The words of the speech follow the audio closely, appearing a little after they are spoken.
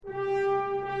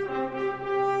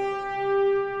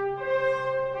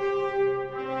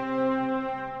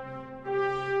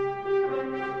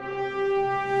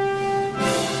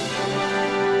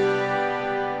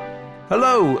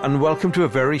Hello and welcome to a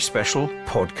very special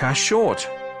podcast short.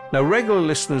 Now, regular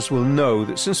listeners will know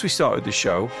that since we started the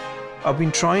show, I've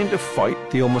been trying to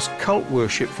fight the almost cult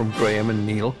worship from Graham and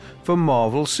Neil for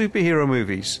Marvel superhero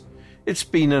movies. It's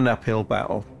been an uphill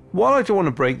battle. While I don't want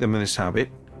to break them in this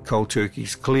habit, cold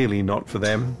turkey's clearly not for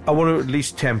them, I want to at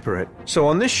least temper it. So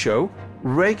on this show,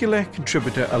 regular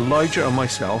contributor Elijah and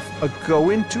myself are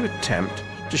going to attempt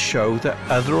to show that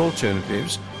other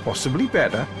alternatives, possibly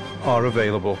better, are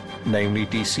available, namely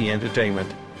DC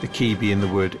Entertainment. The key being the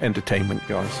word entertainment,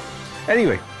 guys.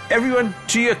 Anyway, everyone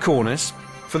to your corners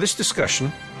for this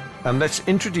discussion, and let's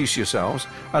introduce yourselves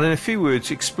and in a few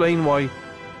words explain why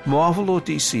Marvel or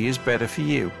DC is better for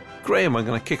you. Graham, I'm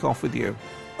going to kick off with you.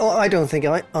 Oh, I don't think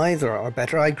either are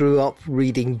better. I grew up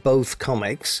reading both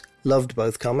comics, loved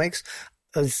both comics.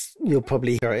 As you'll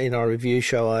probably hear in our review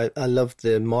show, I love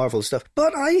the Marvel stuff,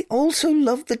 but I also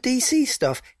love the DC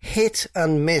stuff. Hit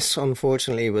and miss,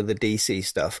 unfortunately, with the DC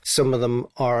stuff. Some of them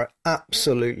are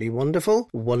absolutely wonderful.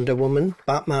 Wonder Woman,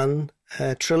 Batman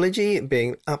trilogy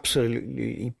being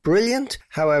absolutely brilliant.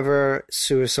 However,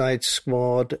 Suicide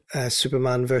Squad,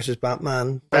 Superman versus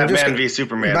Batman. Batman v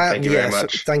Superman, thank you very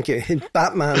much. Thank you.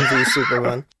 Batman v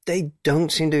Superman. They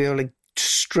don't seem to be able to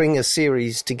string a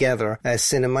series together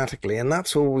cinematically, and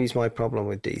that's always my problem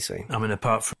with DC. I mean,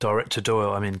 apart from Director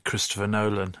Doyle, Christopher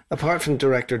Nolan. Apart from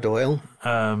Director Doyle.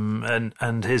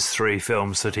 And his three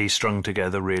films that he strung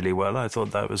together really well. I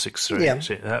thought that was extremely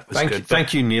that was good.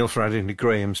 Thank you, Neil, for adding to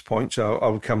Graham's points.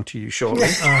 I'll come to you shortly.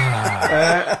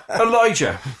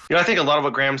 Elijah. I think a lot of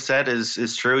what Graham said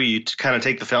is true. You kind of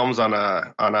take the films on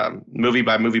a movie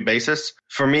by movie basis.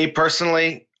 For me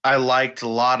personally, I liked a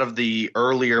lot of the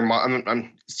earlier.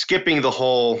 I'm skipping the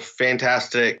whole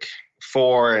Fantastic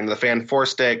Four and the Fan Four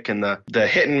Stick and the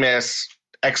hit and miss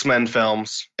X-Men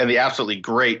films and the absolutely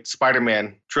great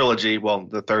Spider-Man trilogy. Well,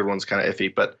 the third one's kind of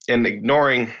iffy, but in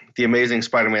ignoring the Amazing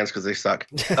Spider-Mans because they suck.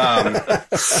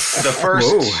 The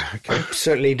first, I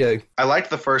certainly do. I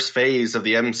liked the first phase of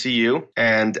the MCU,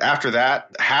 and after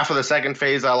that, half of the second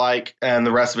phase I like, and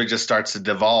the rest of it just starts to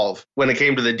devolve. When it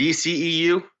came to the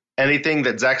DCEU. Anything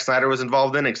that Zack Snyder was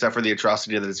involved in, except for the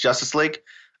atrocity that is Justice League,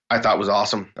 I thought was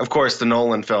awesome. Of course, the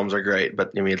Nolan films are great, but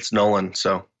it's Nolan,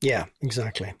 so. Yeah,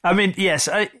 exactly. Yes,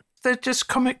 they're just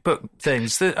comic book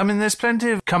things. There's plenty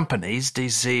of companies,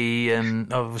 DC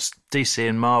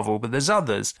and Marvel, but there's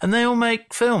others, and they all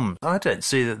make films. I don't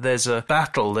see that there's a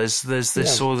battle. There's this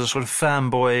sort of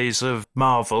fanboys of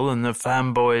Marvel and the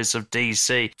fanboys of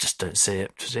DC. Just don't see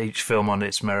it. Just each film on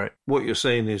its merit. What you're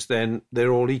saying is then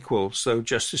they're all equal, so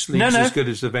Justice League's as good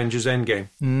as Avengers Endgame.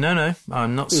 No,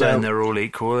 I'm not saying they're all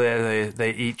equal.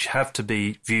 They each have to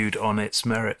be viewed on its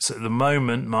merits. At the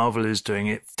moment, Marvel is doing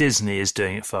it. Disney is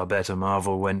doing it far better.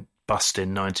 Marvel went bust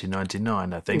in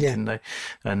 1999, I think, didn't they?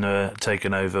 And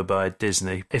taken over by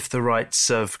Disney. If the rights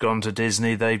have gone to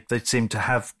Disney, they seem to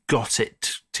have got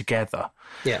it together.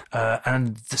 Yeah.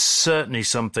 And there's certainly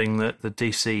something that the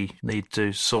DC need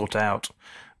to sort out.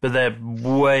 But they're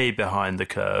way behind the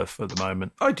curve at the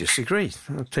moment. I disagree.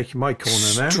 I'm taking my corner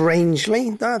now. Strangely,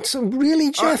 that's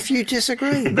really, Jeff, you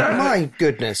disagree. My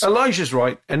goodness. Elijah's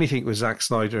right. Anything with Zack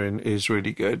Snyder in is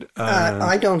really good.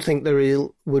 I don't think there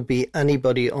would be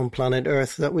anybody on planet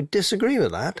Earth that would disagree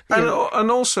with that. And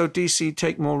also, DC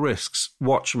take more risks.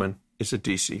 Watchmen is a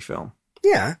DC film.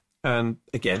 Yeah. And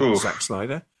again, Zack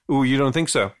Snyder. Ooh, you don't think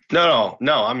so? No.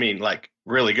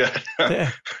 Really good.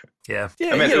 Yeah.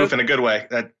 I meant oof in a good way,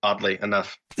 oddly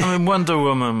enough. Wonder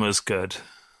Woman was good.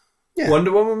 Yeah.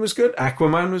 Wonder Woman was good.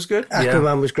 Aquaman was good.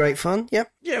 Aquaman was great fun,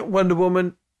 yep. Yeah, Wonder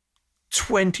Woman,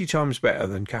 20 times better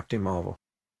than Captain Marvel.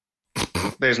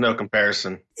 There's no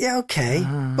comparison. Yeah, okay,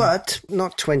 but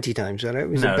not 20 times better. It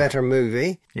was a better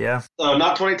movie. Yeah.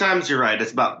 Not 20 times, you're right.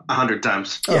 It's about 100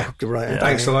 times. Yeah, you're right. Yeah.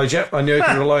 Thanks, Elijah. I knew I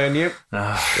could rely on you.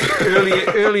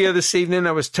 Earlier this evening,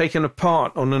 I was taken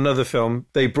apart on another film.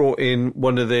 They brought in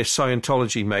one of their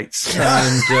Scientology mates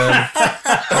and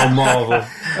on Marvel.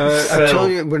 I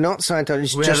told you, we're not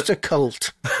Scientology. It's just a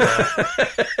cult.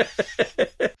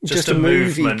 Just a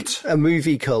movement. A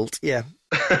movie cult, yeah.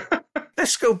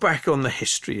 Let's go back on the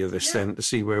history of this then to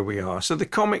see where we are. So the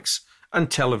comics and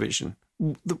television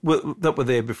that were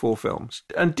there before films.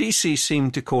 And DC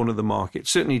seemed to corner the market.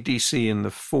 Certainly DC in the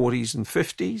 40s and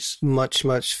 50s. Much,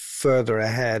 much further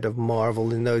ahead of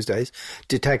Marvel in those days.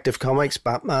 Detective Comics,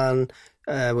 Batman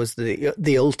was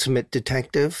the ultimate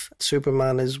detective.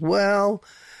 Superman as well.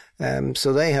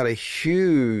 So they had a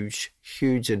huge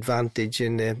advantage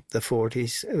in the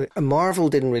 40s. Marvel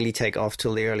didn't really take off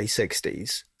till the early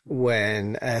 60s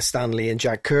when Stan Lee and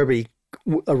Jack Kirby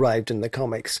arrived in the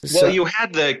comics. Well, you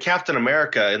had the Captain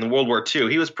America in the World War II.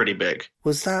 He was pretty big.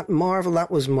 Was that Marvel?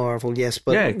 That was Marvel, yes.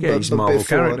 But, yeah, he's a Marvel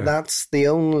before, character. That's the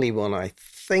only one, I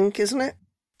think, isn't it?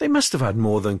 They must have had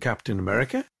more than Captain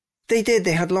America. They did.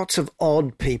 They had lots of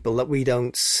odd people that we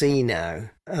don't see now.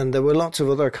 And there were lots of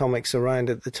other comics around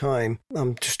at the time.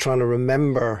 I'm just trying to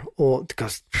remember,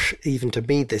 because even to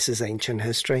me, this is ancient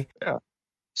history. Yeah.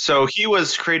 So he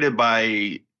was created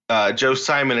by Joe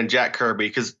Simon and Jack Kirby.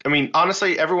 Because, I mean,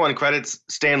 honestly, everyone credits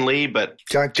Stan Lee, but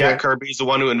Jack Kirby's the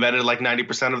one who invented like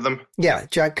 90% of them. Yeah,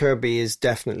 Jack Kirby is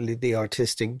definitely the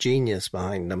artistic genius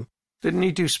behind them. Didn't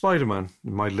he do Spider-Man?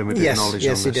 My limited knowledge on this.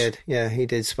 Yes, he did. Yeah, he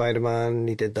did Spider-Man.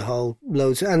 He did the whole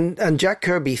loads. And Jack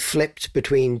Kirby flipped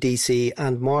between DC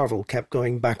and Marvel, kept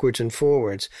going backwards and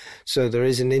forwards. So there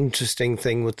is an interesting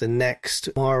thing with the next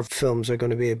Marvel films are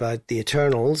going to be about the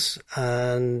Eternals.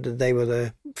 And they were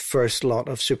the first lot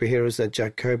of superheroes that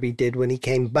Jack Kirby did when he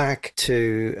came back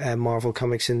to Marvel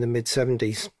Comics in the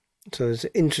mid-70s. So it's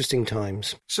interesting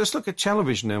times. So let's look at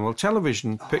television now. Well,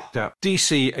 television picked up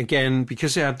DC again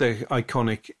because they had the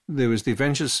iconic. There was the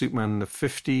Adventures of Superman in the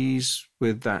 50s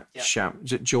with that chap.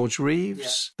 Is it George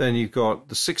Reeves? Yeah. Then you've got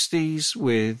the 60s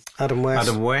with Adam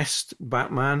West,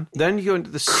 Batman. Then you go into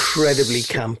the incredibly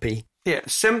campy. Yeah,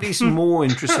 70s more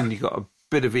interesting. You've got a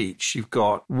bit of each. You've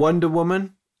got Wonder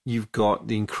Woman. You've got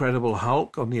the Incredible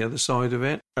Hulk on the other side of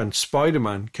it. And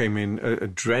Spider-Man came in, a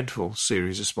dreadful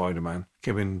series of Spider-Man,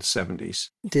 came in the 70s.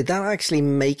 Did that actually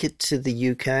make it to the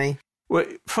UK? Well,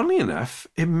 funnily enough,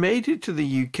 it made it to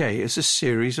the UK as a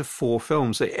series of 4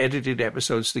 films. They edited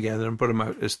episodes together and put them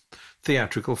out as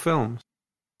theatrical films.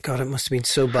 God, it must have been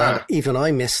so bad. Even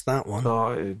I missed that one.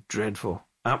 Oh, dreadful.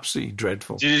 Absolutely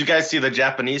dreadful. Did you guys see the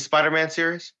Japanese Spider-Man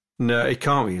series? No, it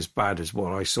can't be as bad as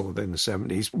what I saw in the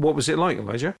 70s. What was it like,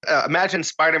 Elijah? Imagine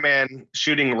Spider-Man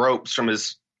shooting ropes from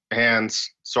his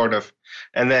hands, sort of,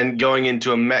 and then going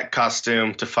into a mech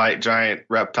costume to fight giant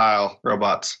reptile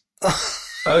robots.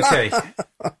 Okay.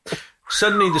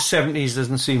 Suddenly the 70s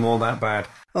doesn't seem all that bad.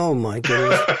 Oh, my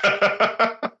goodness.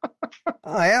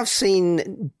 I have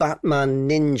seen Batman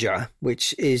Ninja,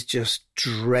 which is just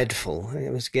dreadful. It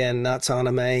was, again, that's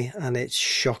anime, and it's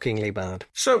shockingly bad.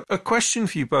 So a question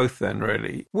for you both then,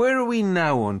 really. Where are we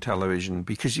now on television?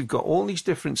 Because you've got all these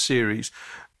different series.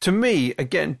 To me,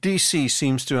 again, DC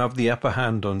seems to have the upper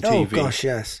hand on TV. Oh, gosh,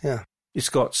 yes, yeah. It's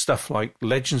got stuff like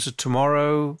Legends of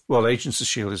Tomorrow. Well, Agents of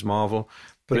S.H.I.E.L.D. is Marvel.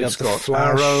 But it's got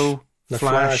Flash, Arrow, The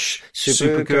Flash,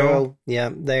 Supergirl.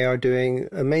 Yeah, they are doing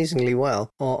amazingly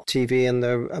well on TV, and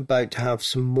they're about to have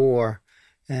some more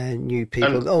new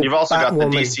people. And you've also got the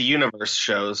DC Universe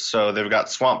shows. So they've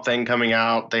got Swamp Thing coming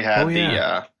out. They had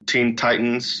the Teen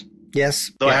Titans.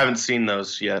 Yes. Though I haven't seen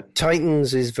those yet.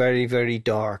 Titans is very, very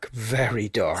dark. Very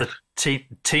dark.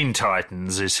 Teen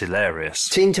Titans is hilarious.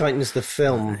 Teen Titans, the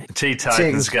film. Teen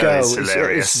Titans Go is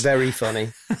hilarious. It's very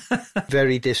funny.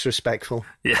 Very disrespectful.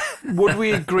 Yeah. Would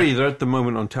we agree that at the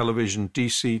moment on television,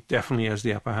 DC definitely has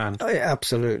the upper hand? Oh, yeah,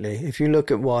 absolutely. If you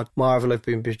look at what Marvel have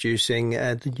been producing,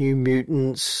 the New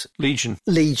Mutants. Legion,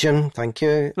 thank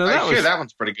you. No, I hear that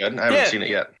one's pretty good. I haven't seen it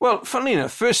yet. Well, funnily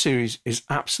enough, first series is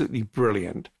absolutely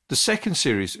brilliant. The second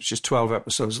series, which is 12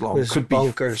 episodes long, could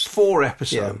bonkers. Be 4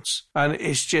 episodes. Yeah. And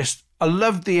it's just, I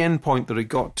loved the end point that it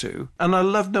got to. And I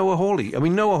love Noah Hawley. I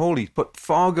mean, Noah Hawley put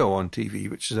Fargo on TV,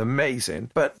 which is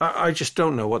amazing. But I just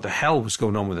don't know what the hell was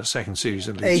going on with the second series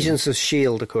of Legion. Agents of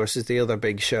S.H.I.E.L.D., of course, is the other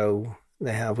big show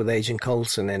they have with Agent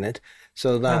Coulson in it.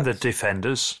 So that, and the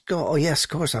Defenders. Oh, yes,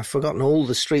 of course. I've forgotten all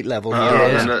the street level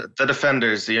heroes. The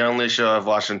Defenders, the only show I've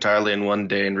watched entirely in one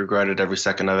day and regretted every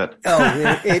second of it.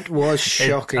 Oh, it was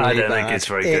shockingly I don't bad. think it's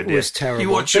very good. It was terrible. You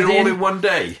watched it all in one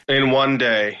day? In one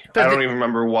day. I don't even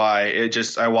remember why.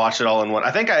 I watched it all in one.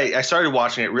 I think I started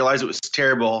watching it, realized it was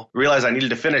terrible, realized I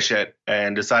needed to finish it,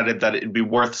 and decided that it'd be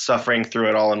worth suffering through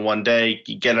it all in one day.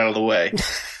 Get out of the way.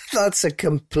 That's a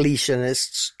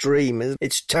completionist dream.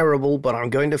 It's terrible, but I'm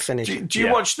going to finish it. Do you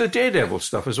watch the Daredevil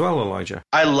stuff as well, Elijah?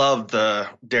 I love the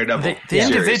Daredevil. The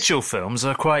individual films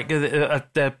are quite good.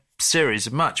 Their series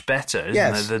are much better,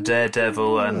 isn't it? The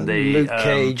Daredevil and the Luke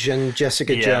Cage and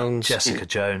Jessica Jones. Jessica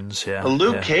Jones, yeah.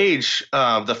 Luke Cage,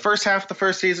 the first half of the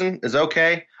first season is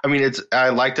okay. I mean, I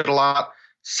liked it a lot.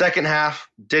 Second half,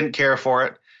 didn't care for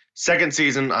it. Second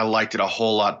season, I liked it a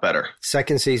whole lot better.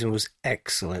 Second season was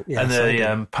excellent. Yes, and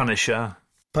the Punisher.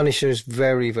 Punisher is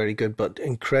very, very good, but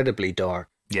incredibly dark.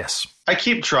 Yes. I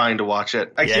keep trying to watch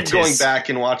it. I keep going back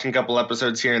and watching a couple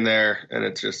episodes here and there, and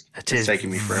it's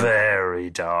taking me forever. Very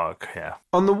dark, yeah.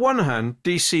 On the one hand,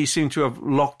 DC seem to have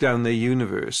locked down their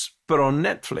universe, but on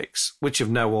Netflix, which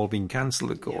have now all been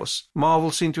cancelled, of course,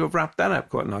 Marvel seem to have wrapped that up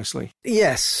quite nicely.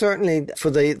 Yes, certainly for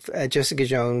the Jessica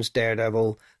Jones,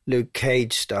 Daredevil, Luke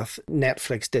Cage stuff,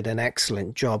 Netflix did an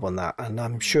excellent job on that, and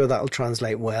I'm sure that'll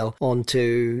translate well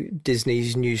onto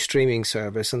Disney's new streaming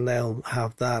service, and they'll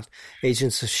have that.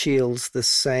 Agents of S.H.I.E.L.'s the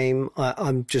same.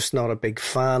 I'm just not a big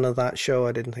fan of that show.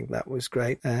 I didn't think that was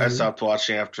great. I stopped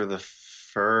watching after the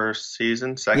first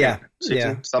season, second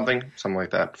season, something like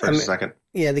that, second.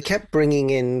 Yeah, they kept bringing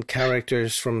in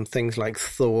characters from things like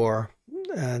Thor.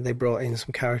 They brought in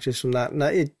some characters from that, and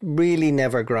it really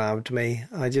never grabbed me.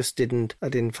 I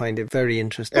didn't find it very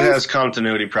interesting. It has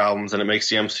continuity problems, and it makes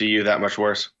the MCU that much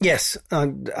worse. Yes,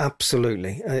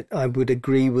 absolutely. I would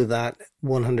agree with that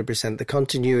 100%. The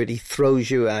continuity throws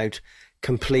you out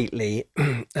completely,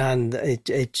 and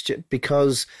it's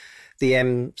because the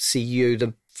MCU,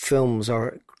 the films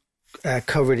are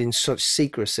covered in such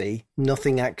secrecy,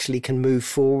 nothing actually can move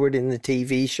forward in the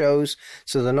TV shows,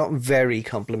 so they're not very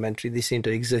complementary. They seem to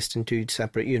exist in two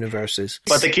separate universes.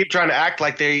 But they keep trying to act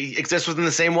like they exist within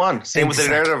the same one. Same with the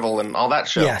Daredevil and all that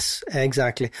show. Yes,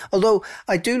 exactly. Although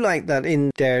I do like that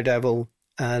in Daredevil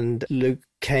and Luke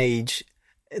Cage,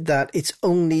 that it's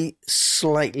only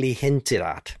slightly hinted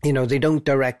at. You know, they don't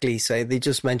directly say, they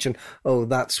just mention, oh,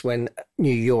 that's when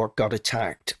New York got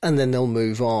attacked, and then they'll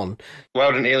move on. Why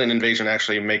would an alien invasion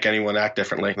actually make anyone act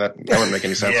differently? That wouldn't make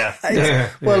any sense.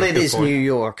 Well, it is point. New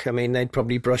York. I mean, they'd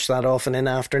probably brush that off in an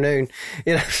afternoon.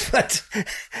 You know, but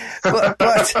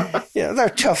you know, they're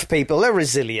tough people. They're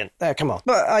resilient. Come on.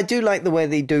 But I do like the way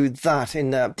they do that.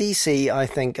 In DC, I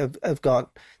think, have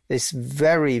got this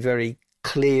very, very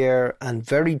clear and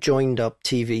very joined up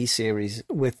TV series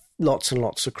with lots and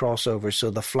lots of crossovers.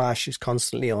 So The Flash is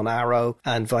constantly on Arrow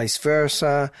and vice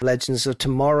versa. Legends of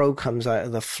Tomorrow comes out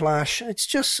of The Flash. It's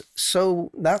just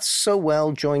that's so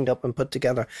well joined up and put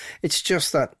together. It's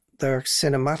just that their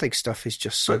cinematic stuff is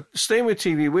just so... But staying with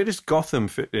TV, where does Gotham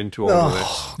fit into all of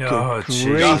this?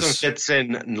 Gotham fits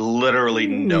in literally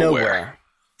nowhere.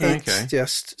 It's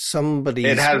just somebody's...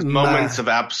 It has moments of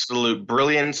absolute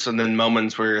brilliance and then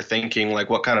moments where you're thinking, like,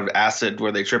 what kind of acid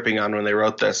were they tripping on when they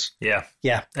wrote this? Yeah.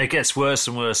 It gets worse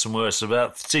and worse and worse.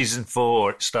 About season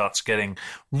 4, it starts getting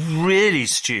really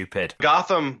stupid.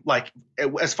 Gotham, like,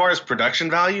 as far as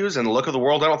production values and the look of the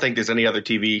world, I don't think there's any other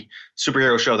TV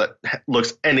superhero show that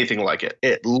looks anything like it.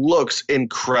 It looks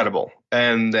incredible.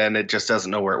 And then it just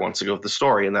doesn't know where it wants to go with the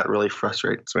story, and that really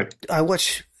frustrates me. I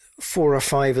watch 4 or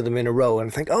 5 of them in a row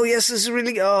and think, oh yes, this is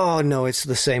really, oh no, it's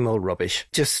the same old rubbish.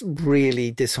 Just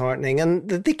really disheartening. And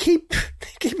they keep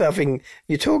having,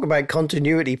 you talk about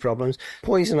continuity problems.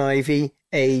 Poison Ivy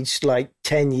aged like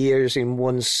 10 years in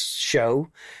one show.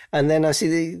 And then I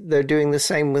see they're doing the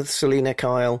same with Selena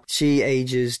Kyle. She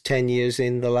ages 10 years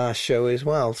in the last show as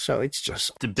well. So it's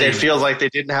just... It feels like they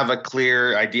didn't have a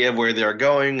clear idea of where they're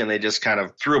going, and they just kind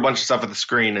of threw a bunch of stuff at the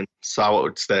screen and saw what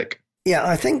would stick. Yeah,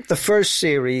 I think the first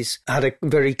series had a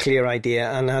very clear idea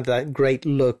and had that great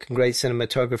look and great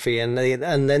cinematography, and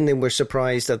then they were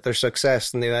surprised at their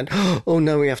success, and they went, oh,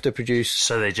 no, we have to produce...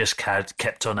 So they just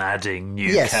kept on adding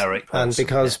new characters. And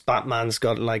because Batman's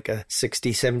got like a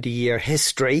 60, 70-year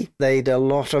history, they had a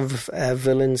lot of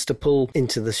villains to pull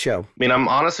into the show. I mean, I'm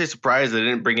honestly surprised they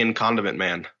didn't bring in Condiment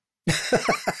Man.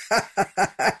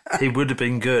 He would have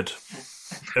been good.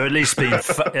 Or at least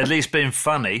been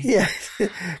funny. Yeah,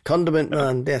 Condiment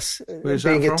Man. Yes,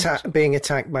 being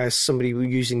attacked by somebody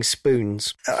using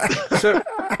spoons. So,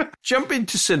 jump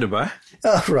into cinema.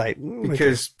 Oh, right,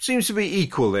 because seems to be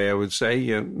equal there. I would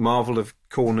say Marvel have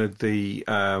cornered the.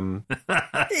 In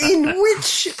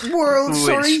which world?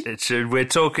 Sorry, we're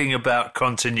talking about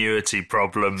continuity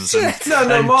problems.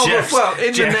 No, Marvel.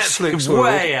 In the Netflix world,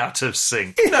 way out of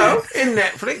sync. No, in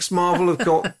Netflix, Marvel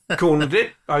have cornered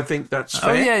it. I think that's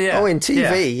fair. Oh yeah. Oh, in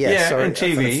TV, yes. Sorry. In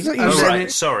TV. Right.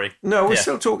 Sorry. No, we're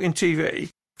still talking TV.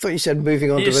 I thought you said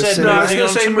moving on to the cinema. No, I was going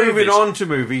to say moving on to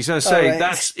movies. I say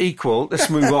that's equal. Let's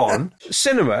move on.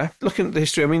 Cinema, looking at the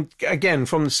history, I mean, again,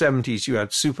 from the 70s, you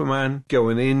had Superman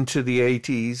going into the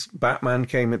 80s. Batman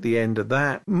came at the end of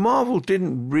that. Marvel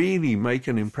didn't really make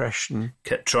an impression.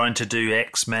 Kept trying to do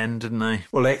X-Men, didn't they?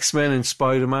 Well, X-Men and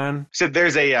Spider-Man. So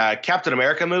there's a Captain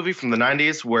America movie from the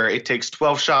 90s where it takes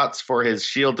 12 shots for his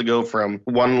shield to go from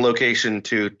one location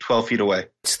to 12 feet away.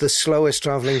 It's the slowest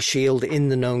travelling shield in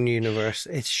the known universe.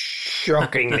 It's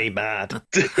shockingly bad.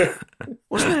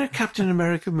 Wasn't there a Captain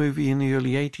America movie in the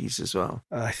early 80s as well?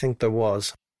 I think there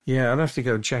was. Yeah, I'd have to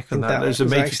go check on that. There's a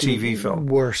made-for-TV film.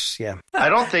 Worse, yeah. I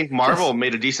don't think Marvel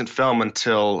made a decent film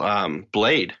until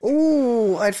Blade.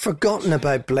 Oh, I'd forgotten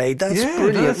about Blade. That's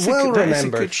brilliant. Remembered. That's a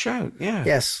good shout, yeah.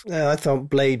 Yes, I thought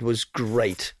Blade was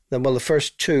great. Well, the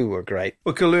first two were great.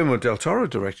 Well, Guillermo del Toro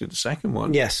directed the second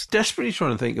one. Yes. Desperately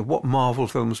trying to think of what Marvel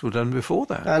films were done before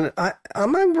that. And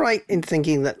am I right in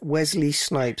thinking that Wesley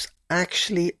Snipes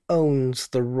actually owns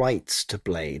the rights to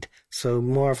Blade, so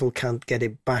Marvel can't get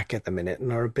it back at the minute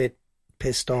and are a bit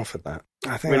pissed off at that?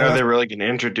 I think. Are they really going to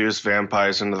introduce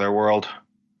vampires into their world?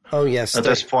 Oh yes. At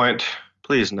this point,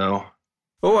 please no.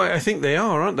 Oh, I think they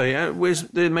are, aren't they?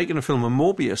 They're making a film of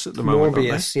Morbius at the moment.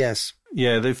 Morbius, yes.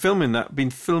 Yeah, they've been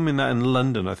filming that in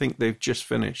London. I think they've just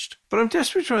finished. But I'm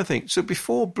desperately trying to think. So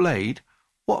before Blade,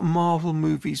 what Marvel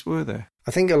movies were there?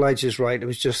 I think Elijah's right. It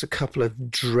was just a couple of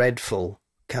dreadful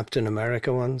Captain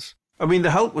America ones. I mean,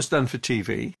 the Hulk was done for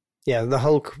TV. Yeah, the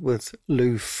Hulk with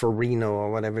Lou Ferrigno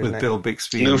or whatever his name. With Bill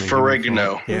Bixby. Lou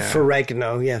Ferrigno. Yeah.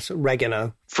 Ferrigno, yes.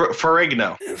 Ferrigno.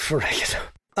 Ferrigno.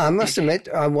 I must admit,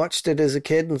 I watched it as a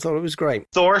kid and thought it was great.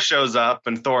 Thor shows up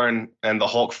and Thor and the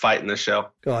Hulk fight in the show.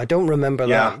 Oh, I don't remember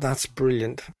that. That's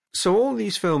brilliant. So all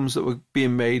these films that were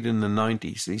being made in the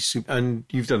 90s, and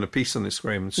you've done a piece on this,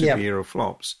 Graham, and superhero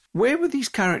flops, where were these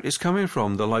characters coming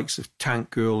from? The likes of Tank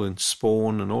Girl and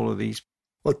Spawn and all of these?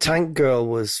 Well, Tank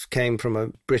Girl came from a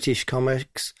British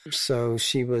comics, so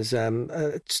she was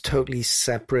a totally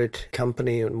separate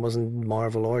company. It wasn't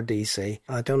Marvel or DC.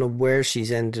 I don't know where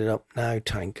she's ended up now,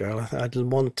 Tank Girl. I'd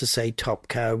want to say Top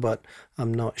Cow, but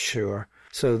I'm not sure.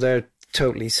 So they're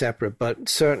totally separate, but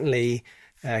certainly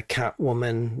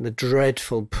Catwoman, the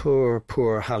dreadful,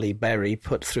 poor Halle Berry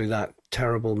put through that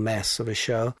terrible mess of a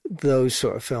show. Those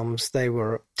sort of films, they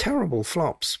were terrible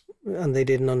flops. And they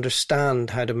didn't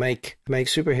understand how to make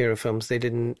superhero films. They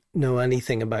didn't know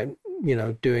anything about,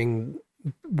 doing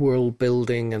world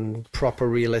building and proper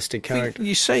realistic characters.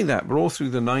 You say that, but all through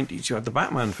the 90s, you had the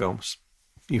Batman films.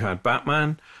 You had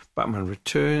Batman, Batman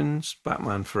Returns,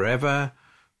 Batman Forever,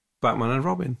 Batman and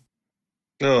Robin.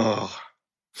 Oh.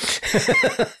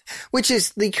 Which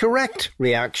is the correct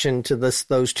reaction to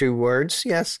those two words,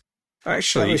 yes.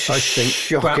 Actually, I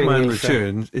think Batman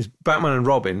Returns Batman and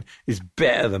Robin is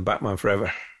better than Batman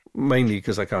Forever, mainly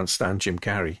because I can't stand Jim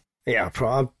Carrey. Yeah,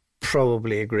 I'll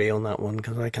probably agree on that one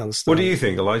because I can't stand. What do you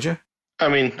think, Elijah? I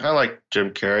mean, I like Jim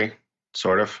Carrey,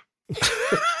 sort of.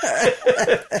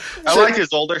 I like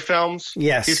his older films.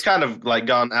 Yes. He's kind of like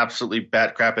gone absolutely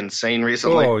bat crap insane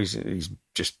recently. Oh, he's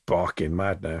just barking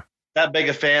mad now. Not big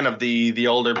a fan of the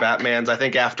older Batmans. I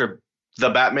think after the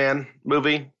Batman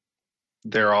movie,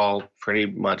 they're all pretty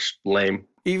much lame.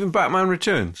 Even Batman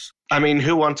Returns? I mean,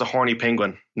 who wants a horny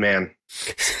penguin, man?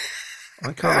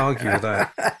 I can't argue with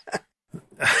that.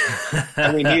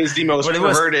 I mean, he is the most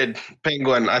perverted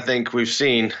penguin I think we've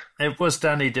seen. It was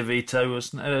Danny DeVito,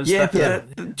 wasn't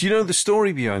it? Do you know the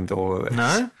story behind all of this?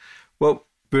 No. Well,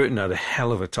 Burton had a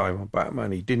hell of a time on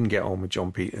Batman. He didn't get on with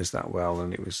John Peters that well,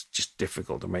 and it was just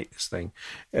difficult to make this thing.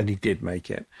 And he did make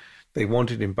it. They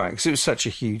wanted him back because it was such a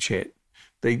huge hit.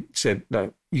 They said,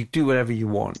 no, you do whatever you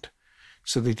want.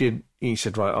 So they did. He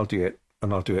said, right, I'll do it,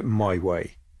 and I'll do it my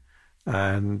way.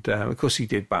 And, of course, he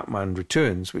did Batman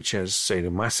Returns, which has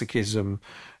sadomasochism,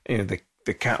 the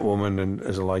Catwoman, and,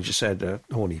 as Elijah said, a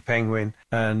horny penguin.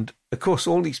 And, of course,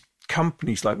 all these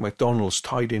companies like McDonald's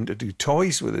tied in to do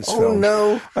toys with this film.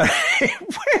 Oh, no.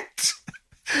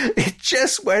 It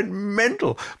just went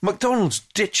mental. McDonald's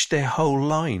ditched their whole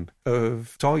line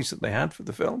of toys that they had for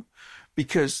the film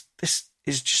because this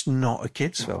is just not a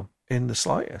kid's film in the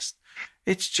slightest.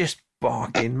 It's just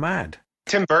barking mad.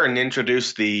 Tim Burton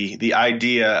introduced the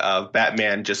idea of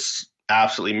Batman just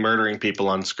absolutely murdering people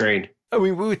on screen. I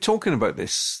mean, we were talking about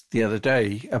this the other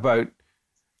day, about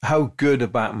how good a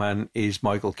Batman is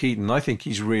Michael Keaton. I think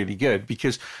he's really good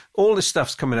because all this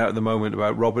stuff's coming out at the moment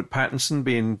about Robert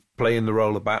Pattinson playing the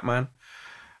role of Batman.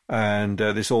 And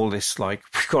there's all this like,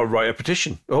 we've got to write a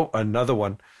petition. Oh, another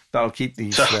one. That'll keep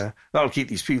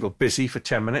these people busy for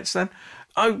 10 minutes then.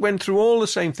 I went through all the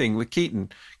same thing with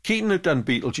Keaton. Keaton had done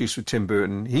Beetlejuice with Tim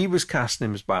Burton. He was casting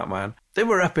him as Batman. They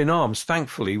were up in arms.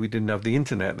 Thankfully, we didn't have the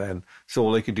internet then, so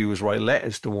all they could do was write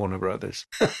letters to Warner Brothers.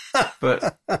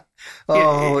 But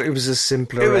it was a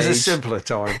simpler age. It was a simpler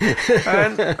time.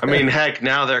 And, I mean, heck,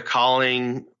 now they're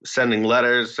calling, sending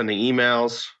letters, sending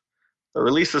emails. The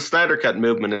release of Snyder Cut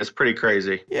movement is pretty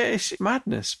crazy. Yeah, it's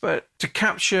madness. But to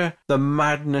capture the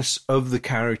madness of the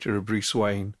character of Bruce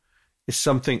Wayne is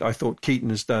something I thought Keaton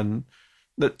has done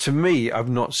that, to me, I've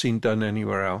not seen done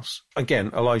anywhere else.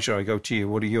 Again, Elijah, I go to you.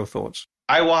 What are your thoughts?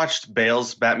 I watched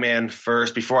Bale's Batman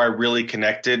first before I really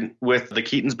connected with the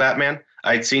Keaton's Batman.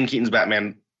 I'd seen Keaton's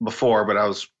Batman before, but I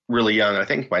was really young. I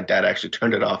think my dad actually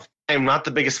turned it off. I'm not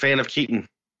the biggest fan of Keaton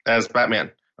as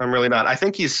Batman. I'm really not. I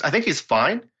think he's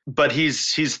fine, but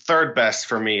he's third best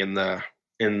for me in the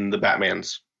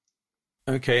Batmans.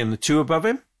 Okay, and the two above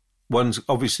him? One's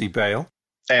obviously Bale.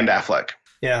 And Affleck.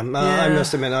 Yeah, I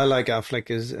must admit, I like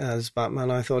Affleck as Batman.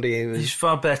 I thought he's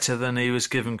far better than he was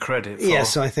given credit for.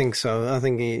 Yes, I think so. I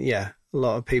think a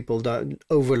lot of people don't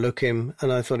overlook him,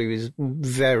 and I thought he was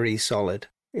very solid.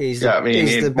 He's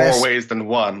in best. More ways than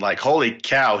one. Like, holy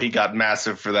cow, he got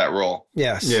massive for that role.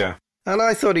 Yes. Yeah. And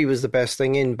I thought he was the best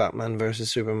thing in Batman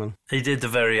versus Superman. He did the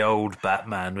very old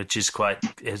Batman, which is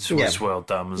was well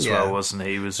done as well, wasn't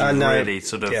he? He was really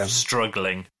sort of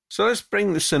struggling. So let's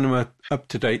bring the cinema up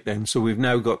to date then. So we've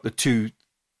now got the two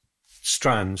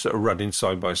strands that are running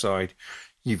side by side.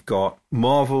 You've got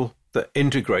Marvel that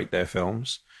integrate their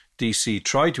films. DC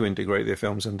tried to integrate their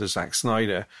films under Zack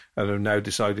Snyder and have now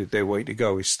decided their way to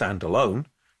go is standalone,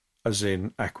 as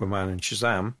in Aquaman and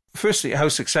Shazam. Firstly, how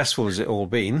successful has it all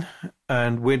been,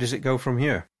 and where does it go from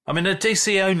here? I mean, are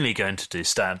DC only going to do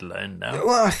standalone now?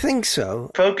 Well, I think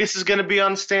so. Focus is going to be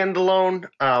on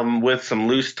standalone with some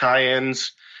loose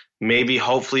tie-ins, maybe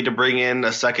hopefully to bring in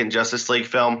a second Justice League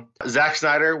film. Zack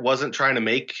Snyder wasn't trying to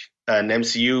make an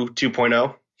MCU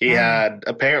 2.0. He had,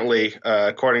 apparently,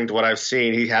 according to what I've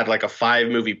seen, he had like a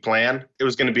 5-movie plan. It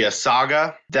was going to be a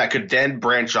saga that could then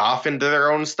branch off into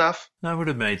their own stuff. That would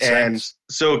have made sense.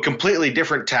 And so a completely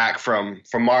different tack from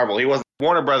Marvel.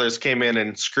 Warner Brothers came in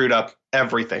and screwed up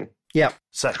everything. Yeah.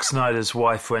 Zack Snyder's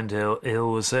wife went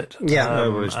ill, was it?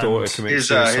 Yeah. His daughter committed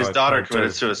suicide. His daughter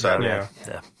committed suicide. Yeah.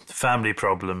 Family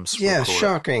problems. Yeah,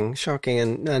 shocking.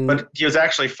 And but he was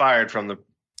actually fired from the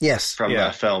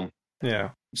film. Yeah.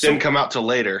 Didn't come out till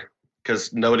later because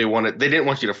they didn't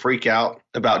want you to freak out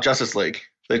about Justice League.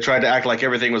 They tried to act like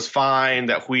everything was fine,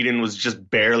 that Whedon was just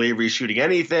barely reshooting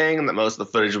anything, and that most of the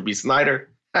footage would be Snyder.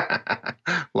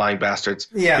 Lying bastards.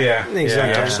 Yeah, exactly.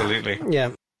 Yeah, absolutely.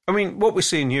 Yeah. I mean, what we're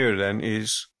seeing here then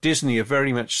is Disney are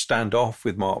very much stand off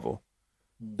with Marvel.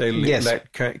 They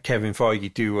let Kevin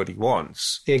Feige do what he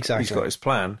wants. Exactly. He's got his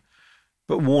plan.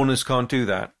 But Warners can't do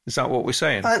that. Is that what we're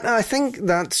saying? I think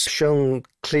that's shown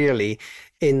clearly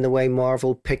in the way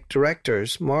Marvel picked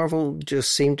directors. Marvel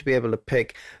just seemed to be able to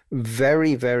pick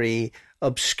very, very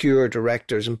obscure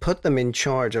directors and put them in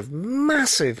charge of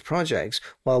massive projects,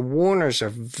 while Warners are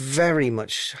very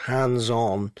much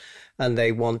hands-on and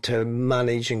they want to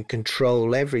manage and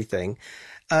control everything.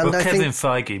 And Kevin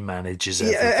Feige manages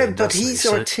everything, but he's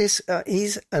artistic.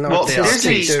 He's an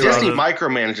artistic. Disney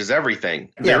micromanages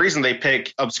everything. The reason they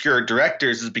pick obscure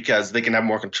directors is because they can have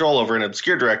more control over an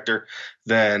obscure director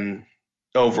than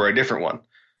over a different one.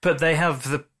 But they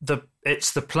have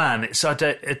it's the plan.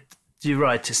 You're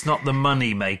right. It's not the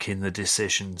money making the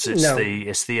decisions.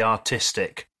 It's the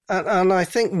artistic. And I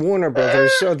think Warner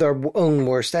Brothers are their own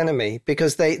worst enemy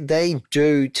because they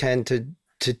do tend to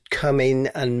come in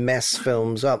and mess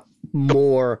films up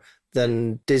more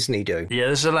than Disney do. Yeah,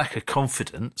 there's a lack of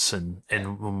confidence in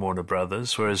Warner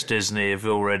Brothers, whereas Disney have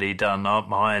already done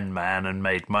Iron Man and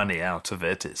made money out of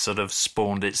it. It sort of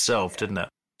spawned itself, didn't it?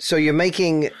 So you're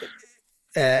making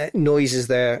noises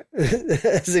there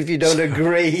as if you don't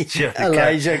agree,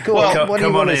 Elijah. What do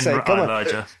you want to say? Come on,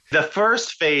 Elijah. The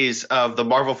first phase of the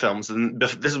Marvel films, and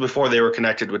this is before they were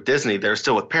connected with Disney, they're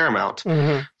still with Paramount.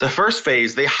 Mm-hmm. The first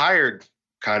phase, they hired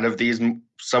kind of these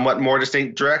somewhat more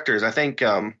distinct directors. I think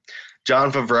Jon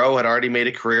Favreau had already made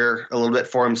a career a little bit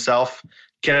for himself.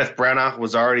 Kenneth Branagh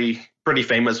was already pretty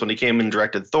famous when he came and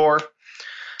directed Thor.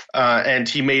 And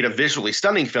he made a visually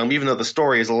stunning film, even though the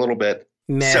story is a little bit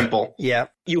simple. Yeah.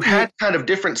 You had kind of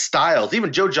different styles.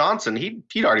 Even Joe Johnson,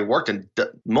 he'd already worked in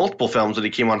multiple films when he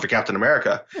came on for Captain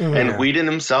America. Mm-hmm. And Whedon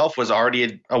himself was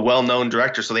already a well-known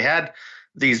director. So they had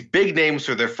these big names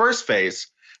for their first phase.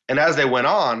 And as they went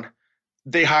on,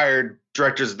 they hired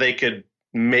directors they could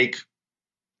make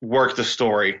work the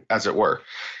story, as it were.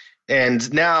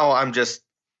 And now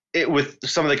with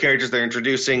some of the characters they're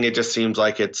introducing, it just seems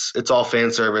like it's all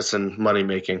fan service and money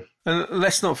making. And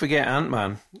let's not forget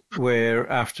Ant-Man, where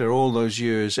after all those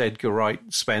years Edgar Wright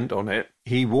spent on it,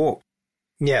 he walked.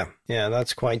 Yeah,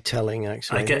 that's quite telling,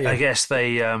 actually. I guess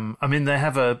they have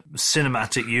a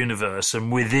cinematic universe,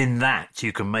 and within that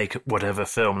you can make whatever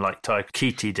film like Taika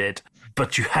Waititi did.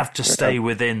 But you have to stay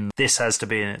within, this has to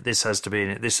be in it, this has to be in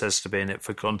it, this has to be in it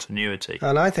for continuity.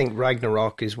 And I think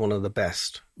Ragnarok is one of the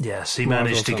best. Yes, he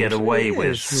managed to get away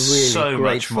with so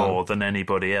much more than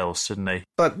anybody else, didn't he?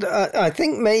 But I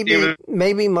think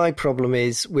maybe my problem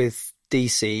is with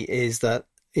DC is that,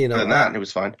 it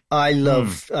was fine. I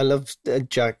love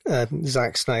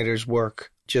Zack Snyder's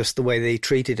work just the way they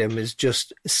treated him has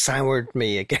just soured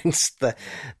me against the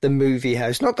movie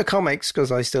house. Not the comics,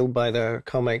 because I still buy their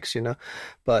comics,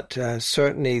 but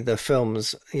certainly the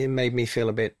films, it made me feel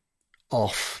a bit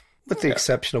off, with the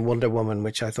exception of Wonder Woman,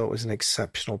 which I thought was an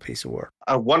exceptional piece of work.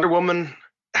 Wonder Woman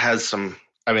has some,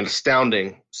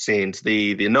 astounding scenes.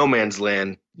 The No Man's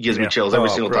Land gives me chills every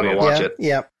single time I watch it.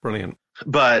 Yeah, brilliant.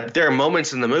 But there are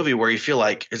moments in the movie where you feel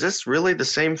like, is this really the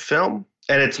same film?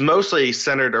 And it's mostly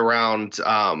centered around,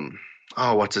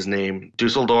 what's his name?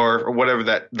 Dusseldorf, or whatever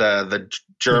the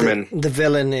German. The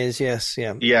villain is, yes,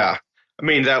 yeah. Yeah.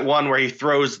 That one where he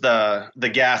throws the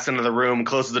gas into the room,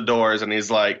 closes the doors, and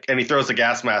he's like, and he throws the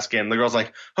gas mask in. The girl's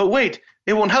like, oh, wait,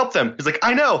 it won't help them. He's like,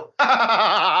 I know.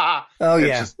 Oh,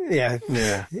 yeah.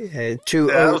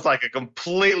 That was like a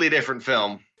completely different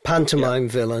film. Pantomime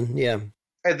villain, yeah.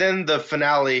 And then the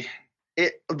finale,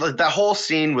 that whole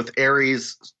scene with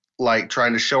Ares, like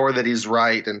trying to show her that he's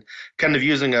right and kind of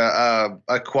using a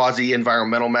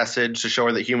quasi-environmental message to show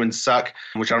her that humans suck,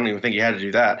 which I don't even think he had to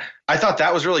do that. I thought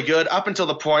that was really good up until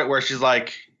the point where she's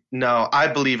like, no, I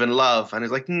believe in love. And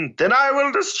he's like, then I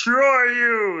will destroy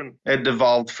you. And it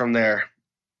devolved from there.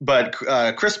 But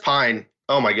Chris Pine,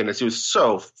 oh my goodness, he was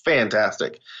so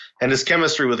fantastic. And his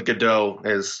chemistry with Godot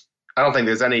is, I don't think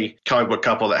there's any comic book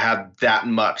couple that had that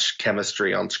much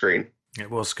chemistry on screen.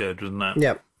 It was good, wasn't it?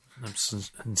 Yep. I'm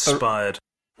inspired.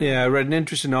 Yeah, I read an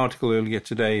interesting article earlier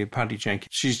today. Patty Jenkins,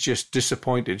 she's just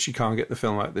disappointed she can't get the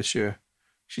film out this year.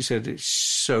 She said it's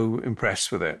so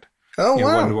impressed with it. Oh,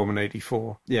 wow. Wonder Woman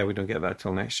 84. Yeah, we don't get that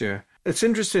till next year. It's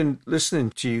interesting listening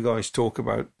to you guys talk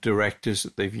about directors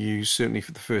that they've used, certainly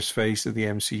for the first phase of the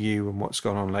MCU and what's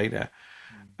gone on later.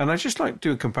 And I just like to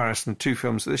do a comparison of two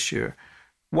films this year.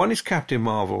 One is Captain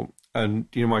Marvel, and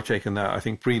my take on that. I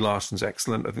think Brie Larson's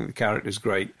excellent. I think the character's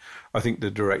great. I think the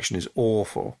direction is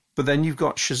awful. But then you've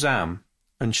got Shazam,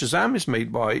 and Shazam is made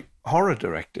by horror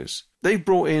directors. They've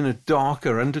brought in a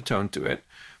darker undertone to it.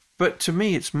 But to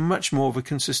me, it's much more of a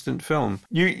consistent film.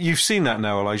 You've seen that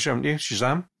now, Elijah, haven't you,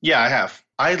 Shazam? Yeah, I have.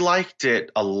 I liked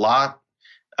it a lot.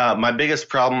 My biggest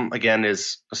problem, again,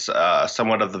 is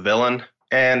somewhat of the villain.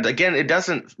 And again, it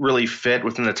doesn't really fit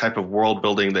within the type of world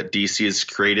building that DC has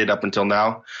created up until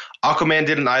now. Aquaman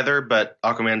didn't either, but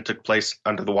Aquaman took place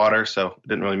under the water, so it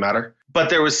didn't really matter. But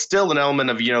there was still an element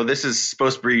of, this is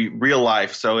supposed to be real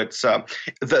life. So it's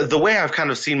the way I've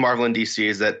kind of seen Marvel and DC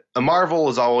is that Marvel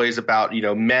is always about,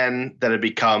 men that have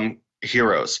become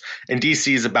heroes. And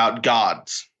DC is about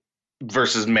gods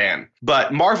versus man.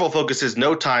 But Marvel focuses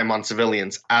no time on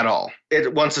civilians at all.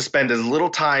 It wants to spend as little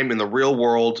time in the real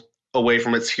world away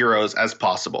from its heroes as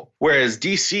possible. Whereas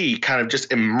DC kind of just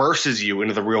immerses you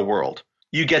into the real world.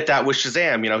 You get that with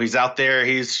Shazam. He's out there,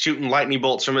 he's shooting lightning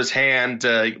bolts from his hand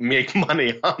to make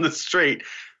money on the street,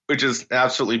 which is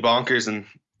absolutely bonkers and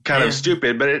kind of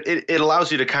stupid, but it allows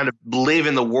you to kind of live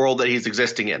in the world that he's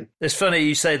existing in. It's funny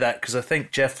you say that because I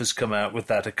think Jeff has come out with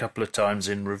that a couple of times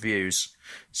in reviews,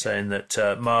 saying that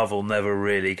Marvel never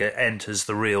really enters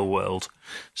the real world.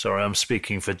 Sorry, I'm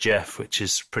speaking for Jeff, which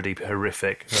is pretty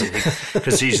horrific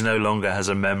because he no longer has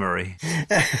a memory.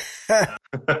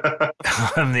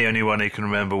 I'm the only one who can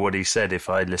remember what he said if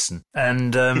I listen.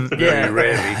 And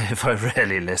if I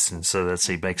rarely listen, so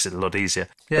he makes it a lot easier.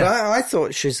 Yeah, but I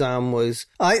thought Shazam was,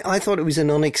 I thought it was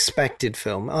an unexpected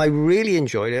film. I really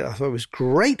enjoyed it. I thought it was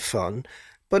great fun.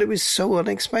 But it was so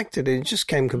unexpected. It just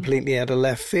came completely out of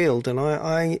left field, and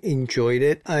I enjoyed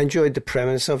it. I enjoyed the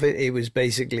premise of it. It was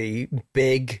basically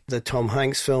Big, the Tom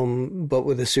Hanks film, but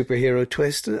with a superhero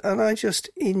twist, and I just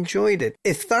enjoyed it.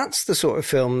 If that's the sort of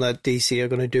film that DC are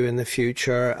going to do in the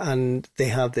future, and they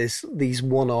have these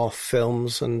one-off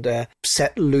films and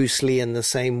set loosely in the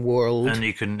same world, and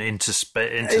you can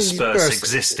intersperse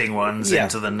existing ones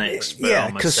into the next film. Yeah,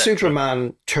 because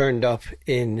Superman turned up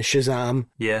in Shazam.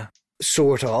 Yeah.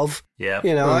 Sort of. Yeah.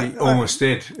 He almost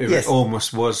did. It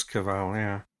almost was Cavill,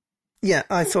 yeah. Yeah,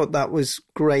 I thought that was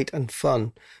great and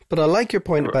fun. But I like your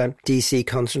point about DC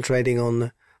concentrating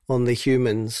on the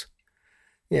humans.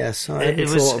 Yes, I hadn't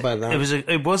thought about that.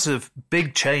 It was a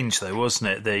big change, though,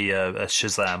 wasn't it? The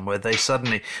Shazam, where they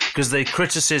suddenly, because the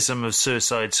criticism of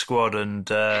Suicide Squad and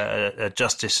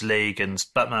Justice League and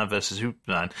Batman versus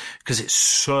Superman, because it's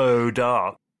so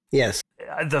dark. Yes.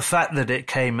 The fact that it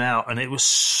came out and it was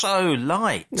so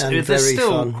light. And there's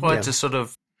still fun. quite a sort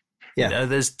of,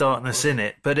 there's darkness in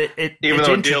it. But even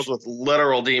though it deals with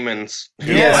literal demons.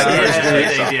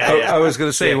 I was going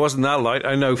to say it wasn't that light.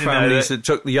 I know families that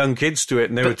took the young kids to it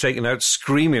and they were taken out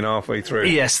screaming halfway through.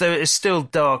 Yes, there is still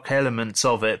dark elements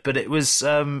of it, but it was,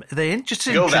 they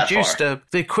introduced the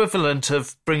equivalent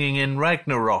of bringing in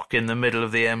Ragnarok in the middle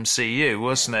of the MCU,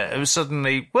 wasn't it? It was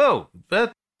suddenly,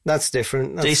 That's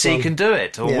different. That's DC fun. can do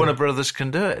it, or Warner Brothers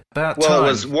can do it. About well, time. It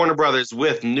was Warner Brothers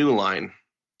with New Line.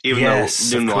 Even though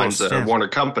New Line's a Warner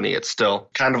company, it's still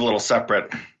kind of a little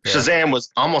separate. Yeah. Shazam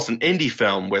was almost an indie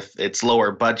film with its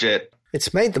lower budget.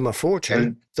 It's made them a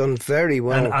fortune. Done very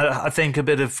well. And I think a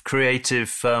bit of creative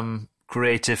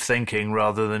thinking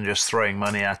rather than just throwing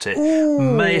money at it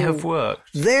may have worked.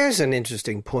 There's an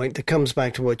interesting point that comes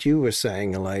back to what you were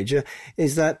saying, Elijah,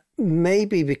 is that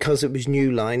maybe because it was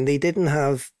New Line, they didn't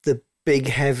have the big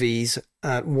heavies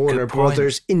at Warner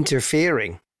Brothers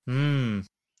interfering.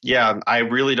 Yeah, I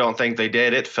really don't think they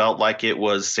did. It felt like it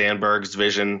was Sandberg's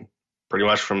vision pretty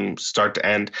much from start to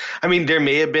end. I mean, there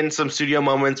may have been some studio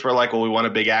moments where like, well, we want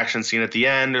a big action scene at the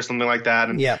end or something like that.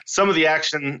 And some of the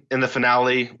action in the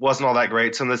finale wasn't all that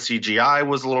great. Some of the CGI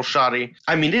was a little shoddy.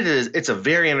 I mean, it's a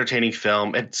very entertaining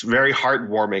film. It's very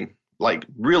heartwarming, like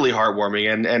really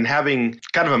heartwarming, and having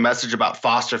kind of a message about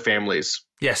foster families.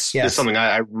 Yes. Is something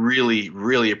I really,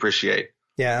 really appreciate.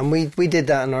 Yeah, and we did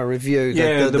that in our review.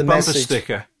 The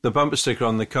bumper sticker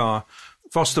on the car.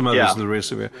 Foster mothers are the real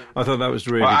superhero. I thought that was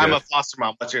really good. I'm a foster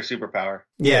mom. What's your superpower?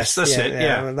 Yes, that's it.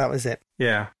 Yeah, that was it.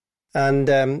 Yeah. And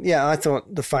I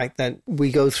thought the fact that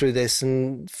we go through this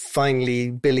and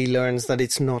finally Billy learns that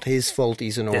it's not his fault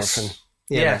he's an orphan.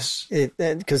 Yes.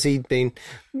 Because he'd been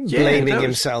blaming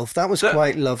himself. That was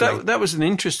quite lovely. That was an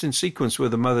interesting sequence where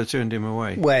the mother turned him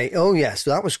away. Oh, yes.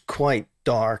 That was quite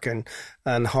dark and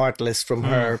heartless from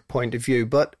her point of view.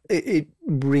 But it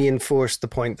reinforced the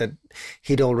point that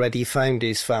he'd already found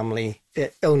his family.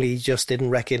 Only he just didn't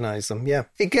recognize them. Yeah.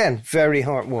 Again, very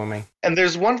heartwarming. And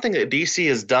there's one thing that DC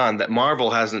has done that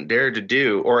Marvel hasn't dared to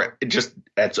do, or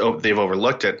they've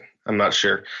overlooked it. I'm not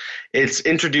sure. It's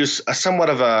introduced somewhat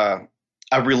of a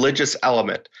religious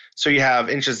element. So you have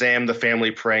in Shazam, the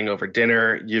family praying over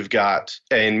dinner. You've got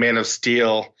in Man of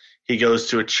Steel, he goes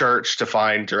to a church to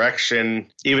find direction.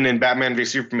 Even in Batman v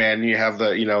Superman, you have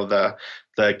the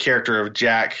character of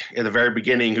Jack at the very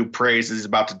beginning who prays as he's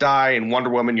about to die. In Wonder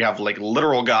Woman, you have like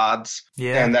literal gods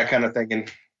and that kind of thing.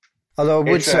 And although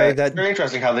I would say that it's very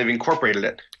interesting how they've incorporated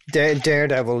it.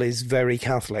 Daredevil is very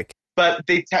Catholic. But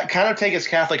they kind of take his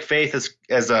Catholic faith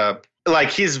as a,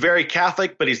 like, he's very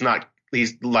Catholic, but he's not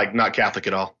Catholic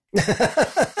at all.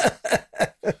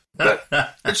 But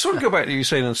I'd sort of go back to you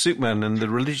saying on Superman and the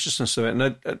religiousness of it,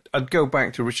 and I'd go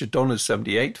back to Richard Donner's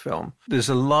 78 film. There's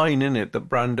a line in it that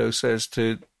Brando says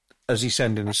as he's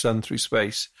sending his son through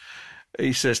space,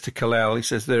 he says to Kal-El, he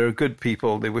says, there are good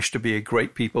people, they wish to be a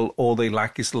great people, all they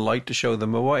lack is the light to show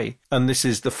them a way. And this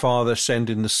is the father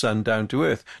sending the son down to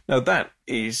earth. Now that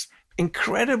is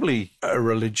incredibly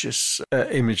religious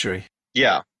imagery.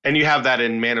 Yeah. And you have that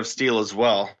in Man of Steel as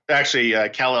well. Actually,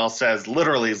 Kal-El says,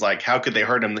 literally, he's like, how could they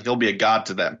hurt him? He'll be a god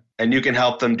to them. And you can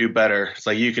help them do better. It's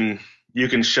like you can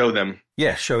show them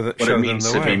show what it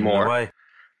means to be more.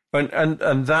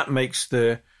 And that makes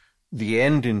the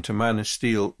ending to Man of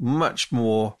Steel much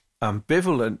more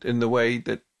ambivalent in the way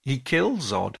that he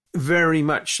kills Zod. Very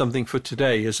much something for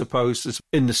today, as opposed to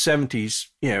in the 70s,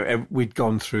 we'd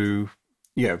gone through,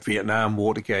 Vietnam,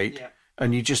 Watergate. Yeah.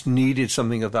 And you just needed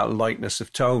something of that lightness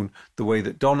of tone, the way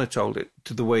that Donner told it,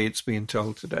 to the way it's being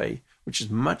told today, which is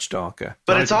much darker.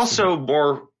 But it's also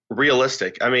more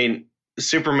realistic. I mean,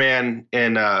 Superman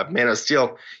in Man of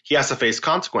Steel, he has to face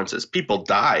consequences. People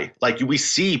die. Like, we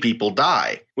see people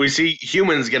die. We see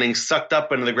humans getting sucked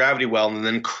up into the gravity well and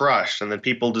then crushed, and then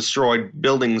people destroyed,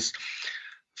 buildings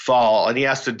fall, and he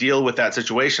has to deal with that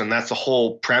situation. That's the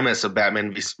whole premise of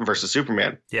Batman versus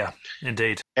Superman. Yeah,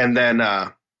 indeed. And then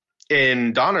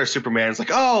in Donner's Superman, it's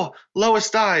like, oh, Lois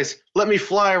dies. Let me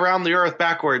fly around the Earth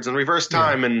backwards and reverse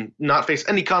time and not face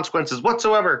any consequences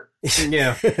whatsoever.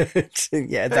 Yeah.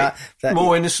 That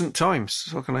more innocent times.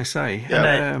 What can I say?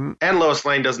 Yeah. And Lois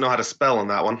Lane doesn't know how to spell in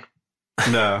that one.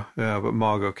 No, but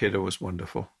Margot Kidder was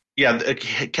wonderful. Yeah,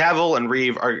 Cavill and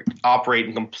Reeve operate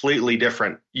in completely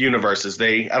different universes.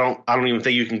 I don't even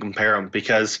think you can compare them,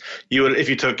 because if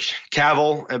you took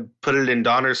Cavill and put it in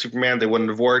Donner's Superman, they wouldn't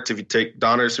have worked. If you take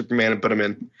Donner's Superman and put him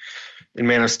in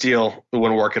Man of Steel, it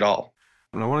wouldn't work at all.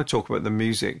 And I want to talk about the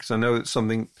music, because I know it's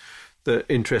something that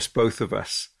interests both of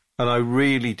us. And I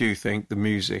really do think the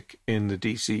music in the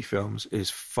DC films is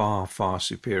far, far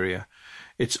superior.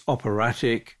 It's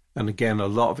operatic. And again, a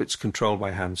lot of it's controlled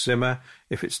by Hans Zimmer.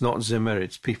 If it's not Zimmer,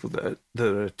 it's people that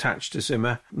are attached to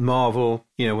Zimmer. Marvel,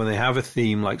 when they have a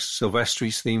theme like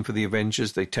Silvestri's theme for the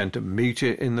Avengers, they tend to mute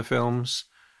it in the films.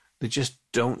 They just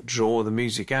don't draw the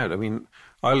music out. I mean,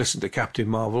 I listened to Captain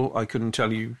Marvel. I couldn't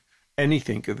tell you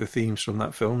anything of the themes from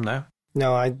that film now.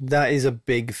 No, that is a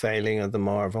big failing of the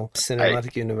Marvel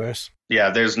Cinematic Universe. Yeah,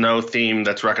 there's no theme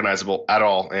that's recognizable at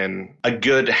all. And a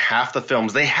good half the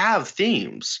films, they have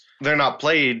themes. They're not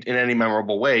played in any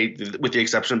memorable way, with the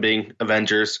exception being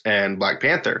Avengers and Black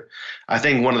Panther. I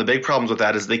think one of the big problems with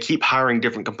that is they keep hiring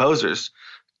different composers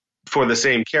for the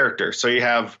same character. So you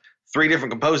have 3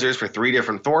 different composers for 3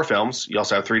 different Thor films. You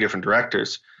also have 3 different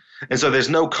directors. And so there's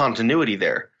no continuity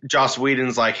there. Joss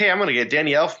Whedon's like, hey, I'm going to get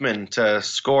Danny Elfman to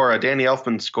score a Danny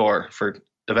Elfman score for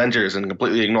Avengers and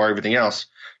completely ignore everything else.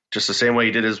 Just the same way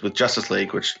he did is with Justice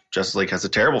League, which Justice League has a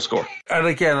terrible score. And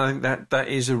again, I think that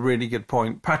is a really good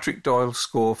point. Patrick Doyle's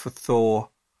score for Thor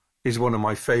is one of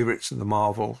my favourites in the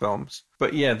Marvel films.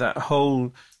 But yeah, that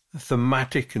whole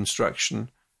thematic construction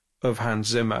of Hans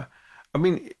Zimmer. I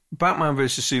mean, Batman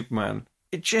vs. Superman,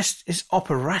 it just is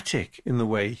operatic in the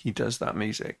way he does that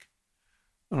music.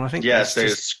 And I think yes,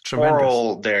 there's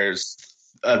choral, there's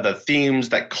the themes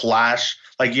that clash.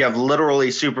 Like you have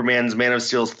literally Superman's Man of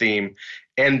Steel's theme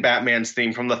and Batman's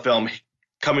theme from the film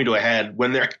coming to a head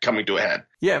when they're coming to a head.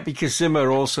 Yeah, because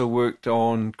Zimmer also worked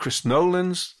on Chris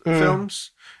Nolan's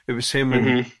films. It was him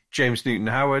and James Newton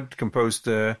Howard composed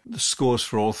the scores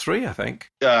for all 3, I think.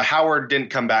 Howard didn't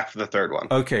come back for the 3rd one.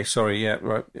 Okay, sorry, yeah,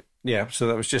 right. Yeah, so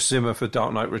that was just Zimmer for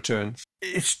Dark Knight Returns.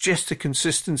 It's just a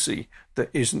consistency that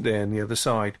isn't there on the other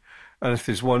side. And if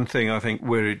there's one thing I think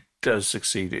where it does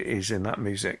succeed, it is in that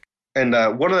music. And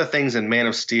one of the things in Man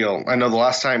of Steel, I know the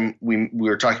last time we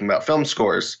were talking about film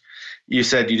scores, you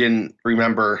said you didn't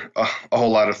remember a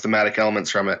whole lot of thematic elements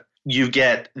from it. You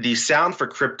get the sound for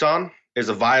Krypton is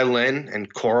a violin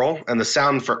and choral, and the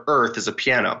sound for Earth is a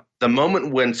piano. The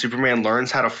moment when Superman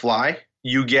learns how to fly,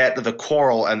 you get the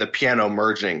choral and the piano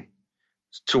merging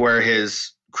to where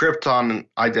his Krypton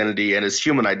identity and his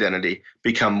human identity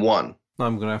become one.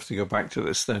 I'm going to have to go back to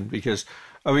this then, because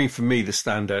I mean, for me, the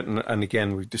standout, and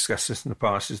again, we've discussed this in the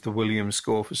past, is the Williams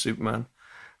score for Superman,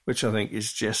 which I think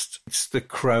is just, it's the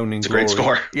crowning glory. It's a great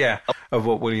score. Yeah, of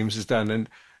what Williams has done. And,